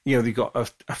 you know, they've got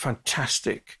a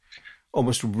fantastic,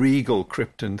 almost regal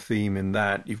Krypton theme in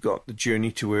that. You've got the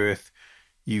journey to Earth.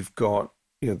 You've got,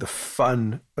 you know, the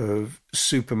fun of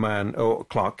Superman, or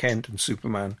Clark Kent and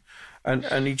Superman.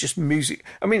 And he just music.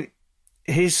 I mean,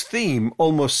 his theme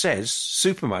almost says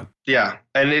Superman. Yeah,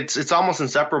 and it's almost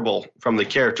inseparable from the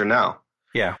character now.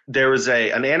 Yeah. There was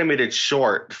an animated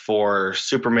short for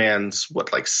Superman's,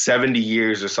 70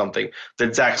 years or something,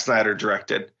 that Zack Snyder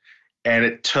directed. And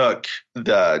it took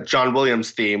the John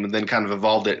Williams theme and then kind of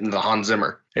evolved it into Hans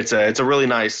Zimmer. It's a really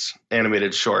nice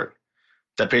animated short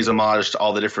that pays homage to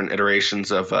all the different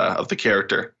iterations of the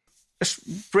character. Let's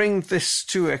bring this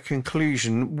to a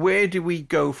conclusion. Where do we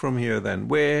go from here then?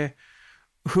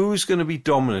 Who's going to be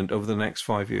dominant over the next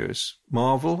 5 years?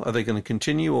 Marvel, are they going to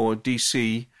continue, or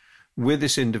DC, with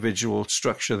this individual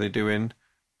structure they're doing,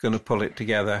 going to pull it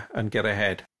together and get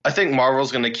ahead? I think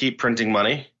Marvel's going to keep printing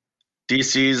money.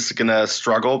 DC's going to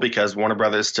struggle because Warner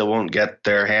Brothers still won't get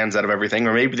their hands out of everything,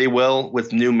 or maybe they will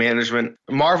with new management.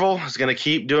 Marvel is going to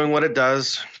keep doing what it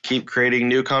does, keep creating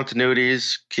new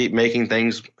continuities, keep making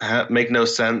things make no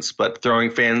sense, but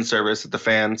throwing fan service at the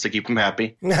fans to keep them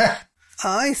happy.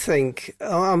 I think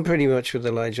I'm pretty much with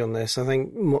Elijah on this. I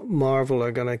think Marvel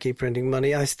are going to keep printing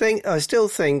money. I still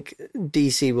think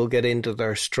DC will get into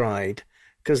their stride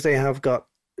because they have got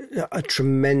a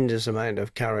tremendous amount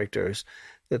of characters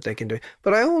that they can do.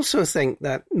 But I also think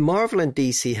that Marvel and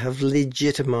DC have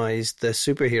legitimized the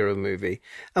superhero movie,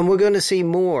 and we're going to see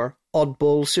more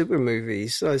oddball super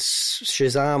movies.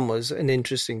 Shazam was an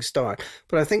interesting start,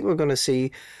 but I think we're going to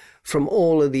see from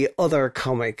all of the other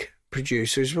comic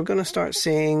producers, we're going to start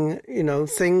seeing,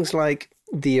 things like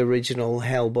the original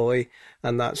Hellboy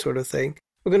and that sort of thing.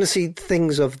 We're going to see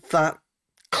things of that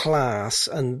class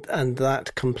and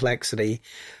that complexity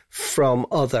from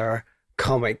other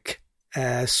comic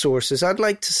sources. I'd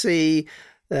like to see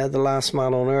The Last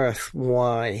Man on Earth,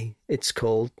 Y, it's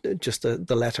called, just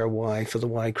the letter Y for the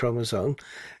Y chromosome,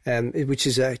 which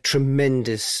is a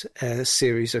tremendous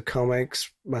series of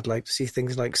comics. I'd like to see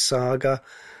things like Saga,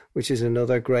 which is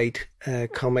another great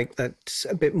comic that's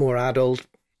a bit more adult,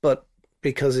 but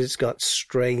because it's got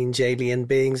strange alien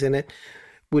beings in it,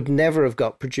 would never have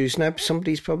got produced. Now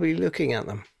somebody's probably looking at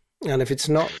them. And if it's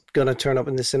not going to turn up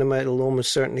in the cinema, it'll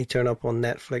almost certainly turn up on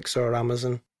Netflix or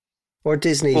Amazon or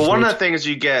Disney. Well, one of the things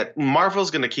you get,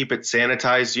 Marvel's going to keep its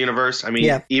sanitized universe. I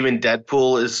mean, even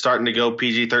Deadpool is starting to go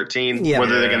PG-13. Yeah.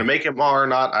 Whether they're going to make it more or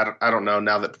not, I don't know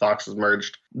now that Fox has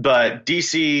merged. But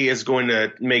DC is going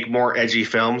to make more edgy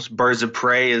films. Birds of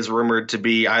Prey is rumored to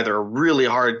be either a really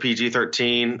hard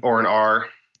PG-13 or an R.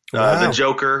 Wow. The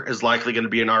Joker is likely going to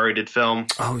be an R-rated film.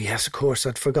 Oh, yes, of course.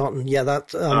 I'd forgotten. Yeah,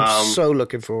 I'm so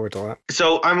looking forward to that.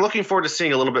 So I'm looking forward to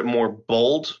seeing a little bit more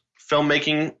bold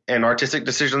filmmaking and artistic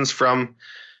decisions from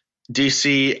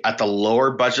DC at the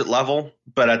lower budget level,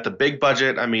 but at the big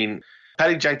budget, I mean,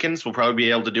 Patty Jenkins will probably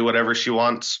be able to do whatever she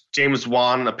wants. James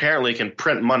Wan apparently can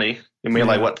print money. He made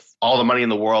all the money in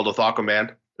the world with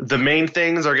Aquaman. The main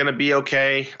things are going to be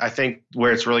okay. I think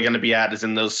where it's really going to be at is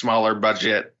in those smaller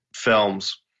budget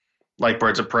films like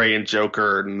Birds of Prey and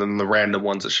Joker, and then the random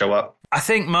ones that show up. I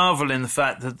think Marvel, in the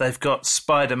fact that they've got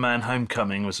Spider-Man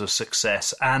Homecoming was a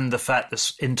success, and the fact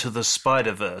that Into the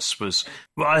Spider-Verse was,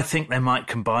 well, I think they might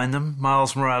combine them.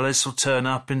 Miles Morales will turn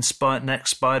up in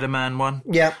next Spider-Man one.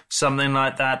 Yeah. Something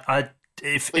like that.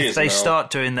 If they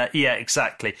start doing that, yeah,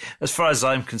 exactly. As far as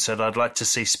I'm concerned, I'd like to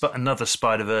see another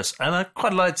Spider-Verse, and I'd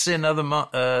quite like to see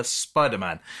another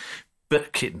Spider-Man.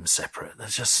 But keep them separate. They're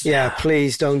just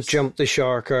please don't jump the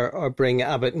shark or bring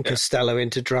Abbott and Costello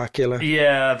into Dracula.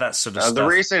 Yeah, that sort of stuff. The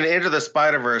reason Into the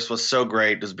Spider-Verse was so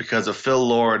great is because of Phil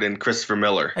Lord and Christopher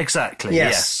Miller. Exactly.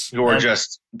 Yes. Who are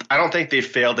I don't think they've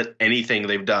failed at anything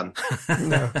they've done.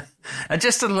 No. And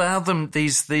just allow them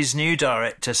these new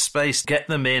director space, get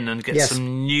them in and get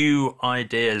some new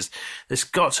ideas. It's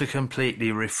got to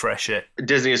completely refresh it.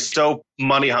 Disney is so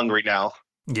money hungry now.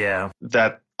 Yeah.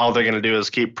 That all they're going to do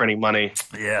is keep printing money.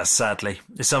 Yeah, sadly.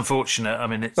 It's unfortunate. I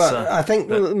mean, it's... But I think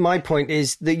my point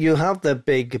is that you have the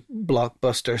big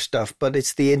blockbuster stuff, but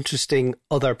it's the interesting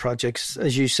other projects,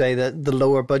 as you say, the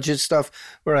lower budget stuff,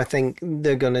 where I think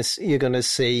you're going to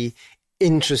see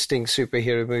interesting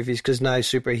superhero movies, because now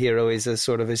superhero is a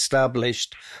sort of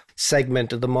established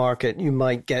segment of the market. You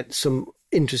might get some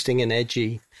interesting and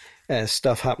edgy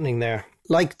stuff happening there.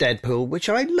 Like Deadpool, which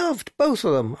I loved. Both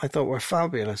of them I thought were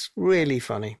fabulous. Really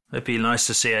funny. It'd be nice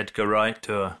to see Edgar Wright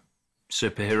do a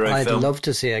superhero film. I'd love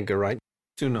to see Edgar Wright.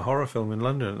 Doing a horror film in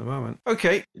London at the moment.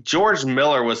 Okay. George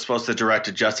Miller was supposed to direct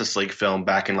a Justice League film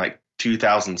back in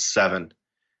 2007.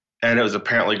 And it was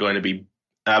apparently going to be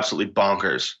absolutely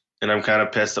bonkers. And I'm kind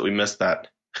of pissed that we missed that.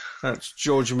 That's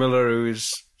George Miller, who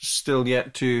is still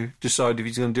yet to decide if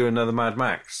he's going to do another Mad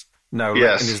Max. No, in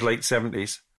his late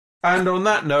 70s. And on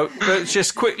that note, let's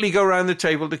just quickly go around the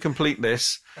table to complete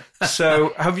this.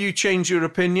 So, have you changed your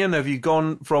opinion? Have you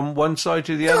gone from one side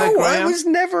to the other, Graham? I was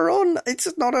never on.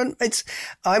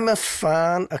 I'm a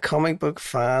fan, a comic book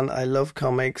fan. I love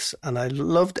comics, and I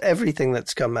loved everything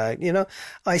that's come out. You know,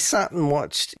 I sat and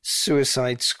watched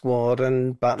Suicide Squad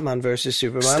and Batman vs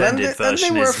Superman. Extended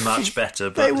version is much better,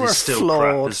 but it's still flawed.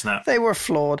 Crap, isn't it? They were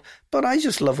flawed. But I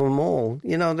just love them all.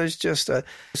 You know, there's just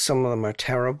some of them are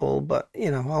terrible, but,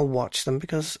 you know, I'll watch them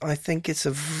because I think it's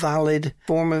a valid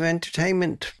form of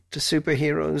entertainment. The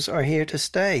superheroes are here to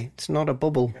stay. It's not a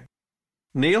bubble.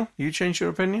 Neil, you changed your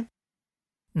opinion?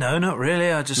 No, not really.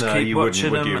 I just keep you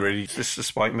watching wouldn't, them. Would you really? Just to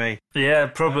spite me. Yeah,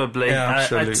 probably. Yeah,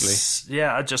 absolutely.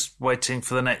 I'm just waiting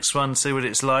for the next one, see what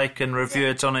it's like, and review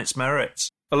it on its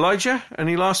merits. Elijah,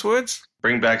 any last words?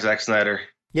 Bring back Zack Snyder.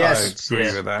 Yes. I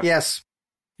agree with that. Yes.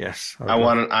 Yes. I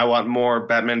want more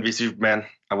Batman v Superman.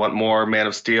 I want more Man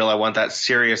of Steel. I want that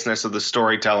seriousness of the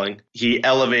storytelling. He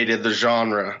elevated the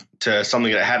genre to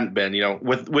something that it hadn't been. You know,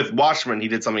 with Watchmen, he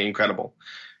did something incredible.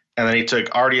 And then he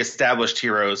took already established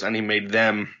heroes and he made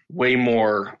them way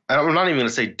more, I'm not even going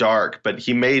to say dark, but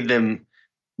he made them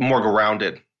more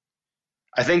grounded.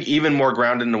 I think even more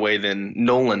grounded in a way than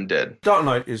Nolan did. Dark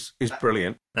Knight is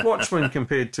brilliant. Watchmen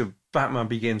compared to Batman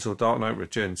Begins or Dark Knight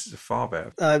Returns is far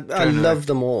better. I love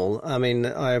them all. I mean,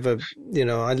 I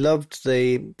loved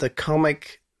the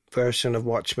comic version of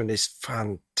Watchmen is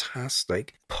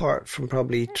fantastic. Apart from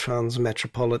probably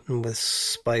Transmetropolitan with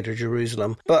Spider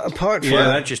Jerusalem. But apart from... Yeah,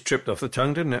 that just tripped off the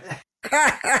tongue, didn't it?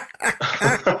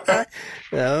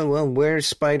 Well, where's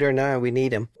Spider now? We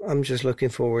need him. I'm just looking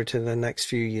forward to the next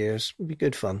few years. It'll be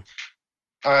good fun.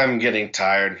 I'm getting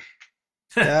tired.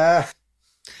 That's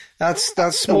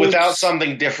small. Without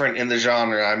something different in the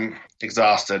genre, I'm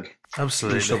exhausted.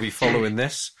 Absolutely. We shall be following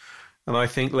this. And I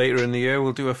think later in the year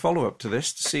we'll do a follow-up to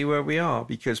this to see where we are.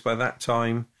 Because by that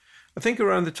time, I think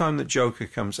around the time that Joker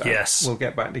comes out, we'll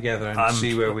get back together and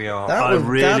see where we are.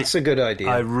 That's a good idea.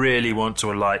 I really want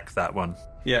to like that one.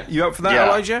 Yeah, you up for that,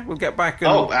 Elijah? We'll get back.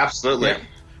 And, absolutely. Yeah.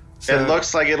 So, it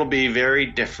looks like it'll be very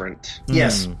different.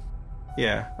 Yes.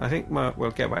 Yeah, I think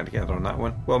we'll get back together on that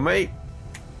one. Well, mate,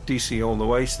 DC all the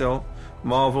way still.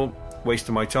 Marvel,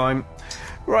 wasting my time.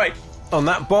 Right, on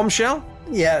that bombshell.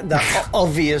 Yeah, that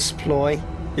obvious ploy.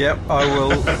 Yep, I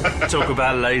will talk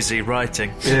about lazy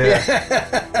writing.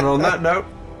 Yeah. And on that note,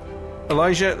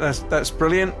 Elijah, that's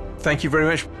brilliant. Thank you very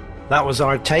much. That was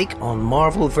our take on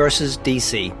Marvel vs.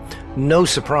 DC. No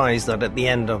surprise that at the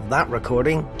end of that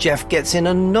recording, Jeff gets in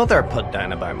another put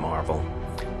down about Marvel.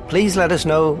 Please let us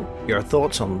know your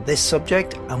thoughts on this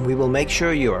subject and we will make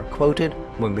sure you are quoted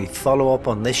when we follow up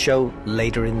on this show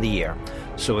later in the year.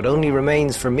 So it only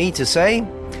remains for me to say,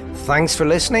 thanks for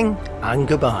listening and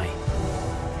goodbye.